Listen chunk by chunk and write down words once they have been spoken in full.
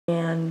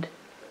friend.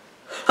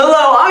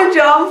 Hello, I'm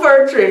John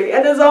Pertrie,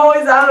 and as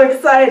always, I'm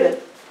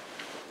excited.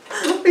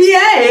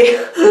 Yay!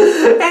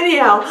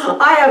 Anyhow,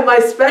 I have my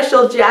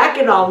special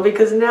jacket on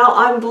because now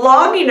I'm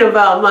blogging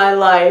about my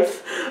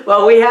life.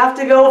 But we have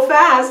to go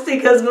fast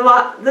because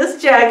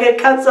this jacket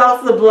cuts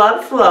off the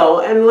blood flow,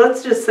 and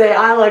let's just say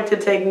I like to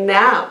take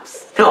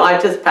naps. No, I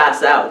just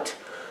pass out.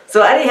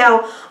 So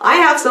anyhow, I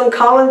have some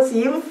comments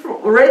you've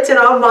written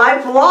on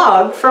my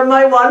blog from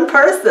my one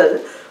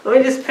person. Let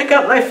me just pick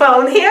up my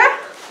phone here.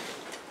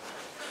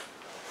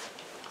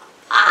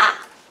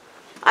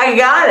 I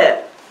got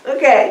it.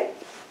 Okay.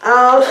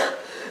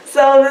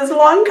 So this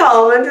one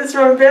comment is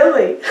from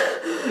Billy.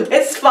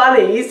 It's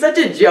funny. He's such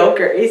a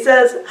joker. He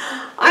says,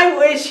 I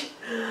wish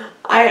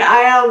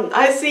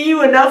I see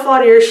you enough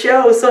on your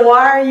show, so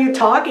why are you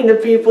talking to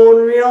people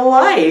in real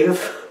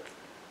life?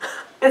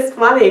 It's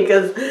funny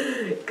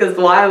because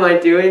why am I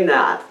doing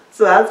that?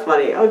 So that's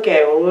funny.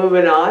 Okay, well,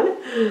 moving on.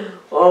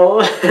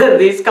 Oh,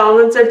 these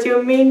comments are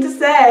too mean to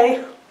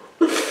say.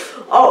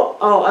 Oh,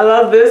 I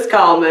love this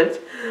comment.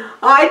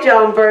 Hi,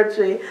 John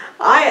Pertrie.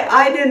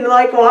 I didn't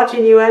like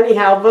watching you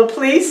anyhow, but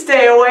please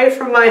stay away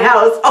from my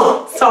house.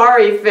 Oh,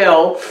 sorry,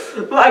 Phil.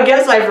 Well, I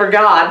guess I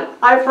forgot.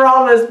 I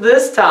promise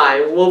this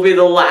time will be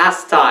the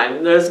last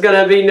time. There's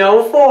gonna be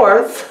no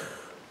fourth.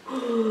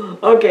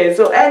 Okay,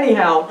 so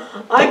anyhow,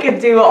 I could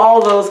do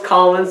all those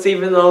comments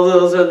even though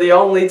those are the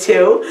only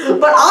two,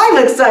 but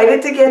I'm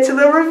excited to get to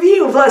the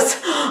review. Plus,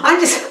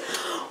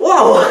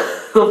 whoa,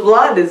 the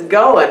blood is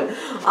going.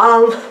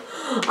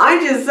 I'm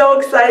just so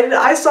excited.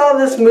 I saw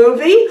this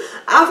movie.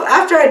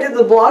 After I did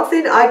the blog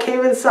thing, I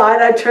came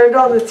inside, I turned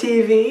on the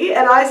TV,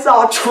 and I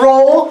saw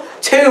Troll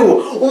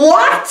 2.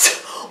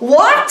 What?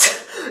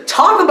 What?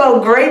 Talk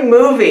about great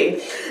movie.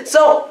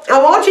 So,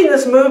 I'm watching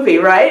this movie,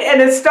 right? And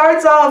it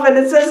starts off and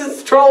it says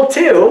it's Troll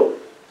 2.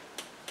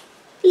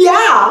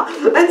 Yeah,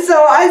 and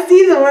so I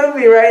see the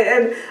movie, right,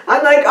 and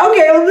I'm like,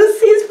 okay, well,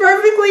 this seems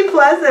perfectly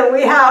pleasant.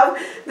 We have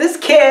this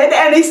kid,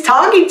 and he's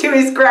talking to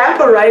his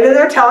grandpa, right, and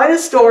they're telling a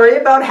story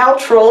about how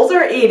trolls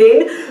are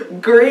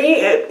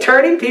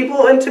turning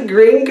people into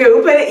green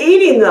goop and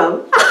eating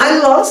them. I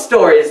love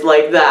stories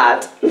like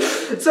that.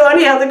 So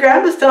anyhow, the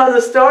grandpa's telling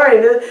the story,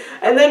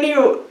 and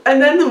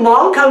then the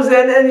mom comes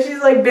in, and she's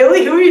like,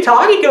 Billy, who are you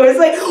talking to? It's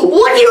like,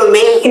 what do you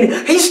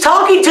mean? He's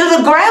talking to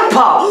the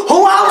grandpa.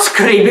 Who else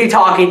could he be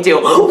talking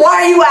to?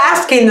 Why are you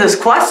asking this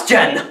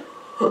question?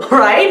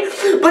 Right?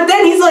 But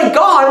then he's like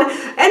gone,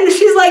 and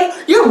she's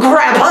like, your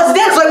grandpa's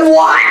dead. It's like,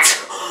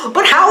 what?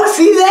 But how is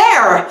he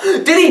there?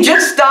 Did he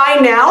just die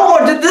now,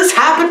 or did this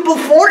happen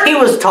before he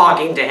was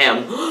talking to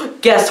him?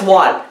 Guess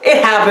what?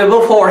 It happened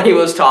before he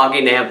was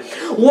talking to him.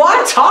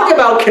 What? Talk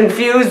about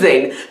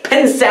confusing.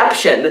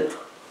 Conception.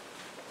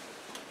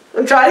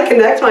 I'm trying to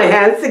connect my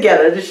hands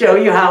together to show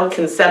you how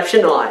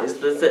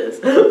conceptualized this is,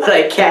 but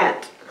I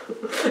can't.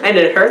 And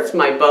it hurts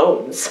my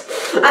bones.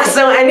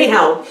 So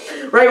anyhow,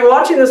 right, we're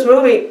watching this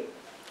movie,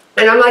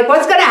 and I'm like,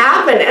 what's going to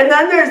happen? And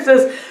then there's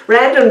this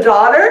random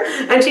daughter,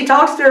 and she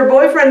talks to her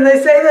boyfriend, and they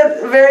say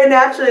that very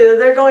naturally that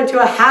they're going to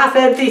a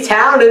half-empty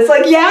town. And it's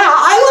like, yeah,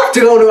 I love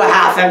to go to a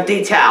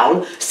half-empty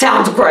town.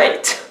 Sounds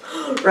great.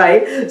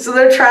 Right? So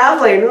they're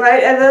traveling,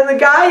 right? And then the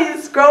guy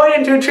is growing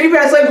into a tree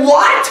branch. It's like,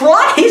 what?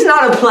 What? He's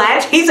not a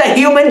plant. He's a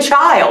human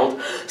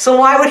child. So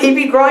why would he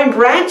be growing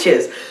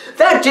branches?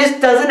 That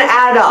just doesn't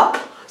add up,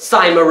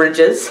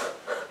 Simerages.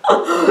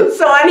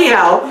 So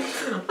anyhow,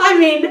 I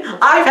mean,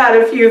 I've had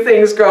a few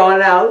things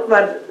growing out,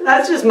 but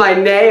that's just my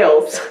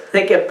nails.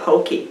 They get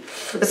pokey.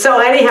 So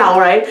anyhow,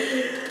 right?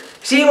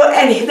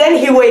 And then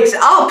he wakes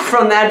up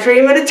from that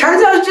dream, and it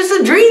turns out it's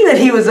just a dream that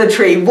he was a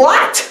tree.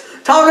 What?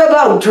 Talk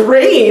about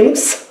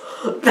dreams.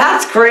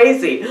 That's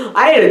crazy.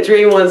 I had a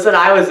dream once that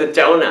I was a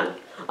donut.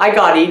 I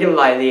got eaten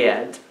by the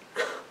end.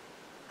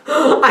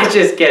 I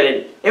just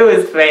kidding. It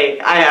was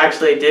fake. I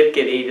actually did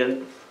get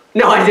eaten.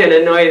 No, I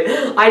didn't. No,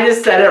 I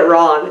just said it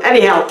wrong.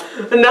 Anyhow,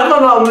 enough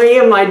about me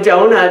and my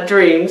donut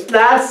dreams.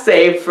 That's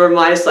saved for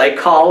my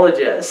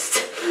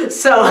psychologist.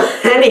 So,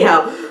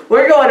 anyhow,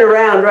 we're going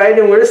around, right,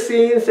 and we're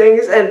seeing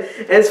things, and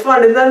it's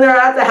fun. And then they're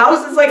at the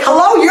house. It's like,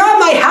 hello, you're at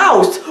my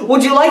house.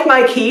 Would you like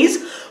my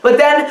keys? But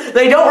then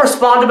they don't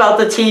respond about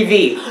the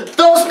TV.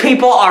 Those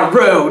people are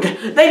rude.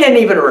 They didn't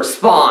even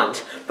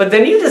respond. But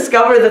then you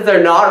discover that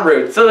they're not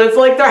rude. So it's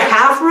like they're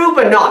half rude,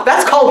 but not.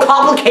 That's called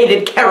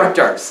complicated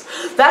characters.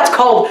 That's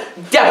called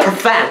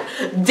depth.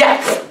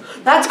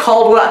 That's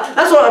called what?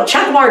 That's what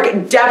check mark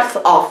depth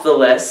off the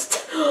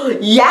list.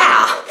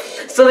 Yeah.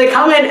 So they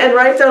come in and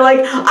right, they're like,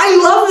 I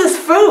love this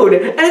food.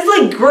 And it's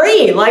like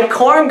green, like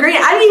corn green.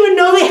 I didn't even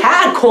know they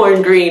had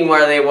corn green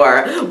where they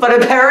were.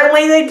 But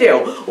apparently they do.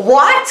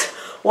 What?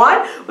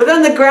 What? But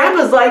then the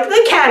grandpa's like,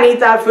 they can't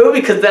eat that food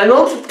because then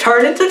they'll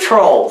turn into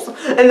trolls.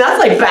 And that's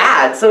like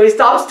bad. So he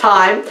stops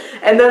time,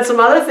 and then some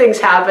other things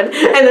happen. And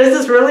there's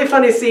this really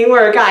funny scene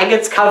where a guy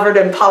gets covered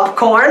in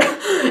popcorn,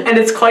 and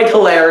it's quite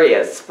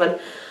hilarious.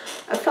 But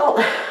I felt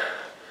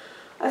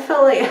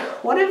like,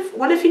 what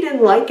if he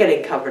didn't like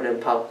getting covered in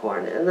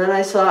popcorn? And then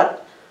I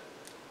thought,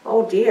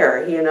 oh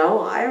dear, you know,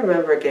 I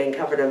remember getting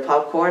covered in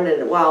popcorn,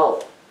 and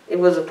well, it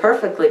was a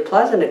perfectly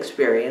pleasant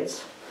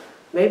experience,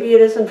 maybe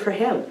it isn't for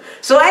him.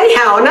 So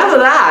anyhow, enough of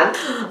that.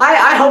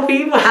 I hope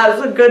he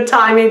has a good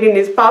time eating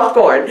his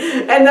popcorn.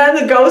 And then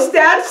the ghost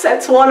dad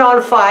sets one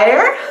on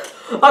fire.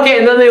 Okay,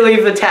 and then they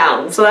leave the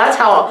town. So that's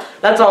all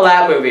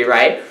that movie,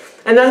 right?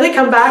 And then they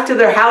come back to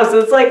their house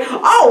and it's like,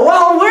 oh,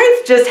 well,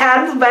 we've just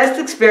had the best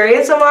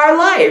experience of our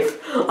life.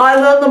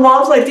 And then the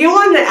mom's like, do you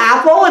want an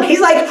apple? And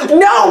he's like,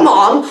 no,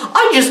 Mom,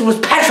 I just was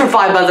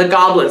petrified by the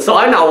goblin, so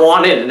I'm not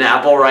wanting an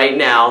apple right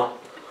now.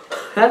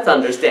 That's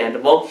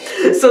understandable.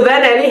 So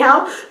then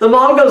anyhow, the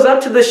mom goes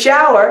up to the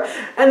shower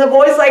and the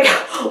boy's like,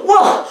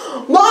 well,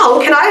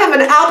 Mom, can I have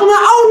an apple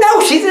now? Oh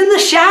no, she's in the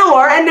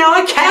shower and now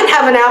I can't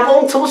have an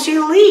apple until she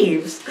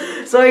leaves.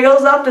 So he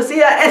goes up to see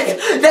that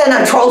and then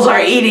the trolls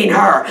are eating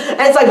her.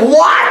 And it's like,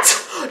 what?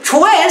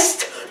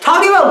 Twist?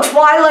 Talking about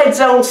Twilight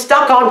Zone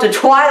stuck onto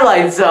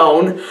Twilight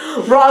Zone.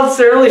 Rod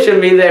Serling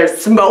should be there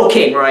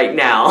smoking right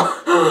now.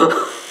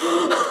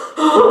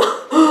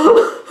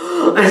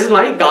 As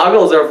my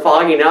goggles are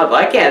fogging up,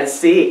 I can't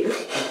see.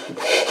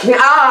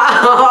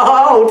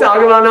 Oh, talk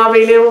about not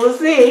being able to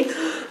see.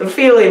 I'm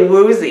feeling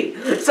woozy.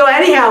 So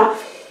anyhow,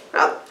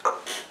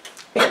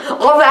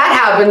 all that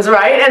happens,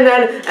 right? And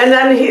then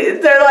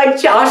they're like,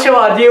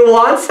 Joshua, do you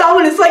want some?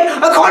 And it's like,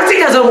 of course he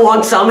doesn't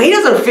want some. He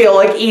doesn't feel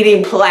like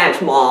eating plant,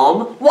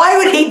 Mom. Why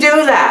would he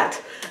do that?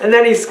 And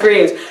then he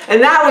screams.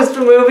 And that was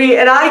the movie,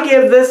 and I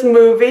give this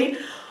movie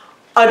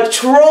a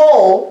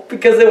troll,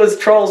 because it was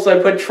troll, so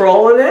I put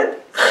troll in it.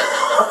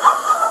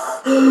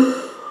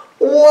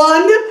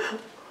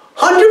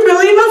 100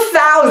 million,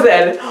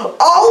 1,000.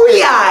 Oh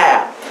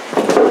yeah!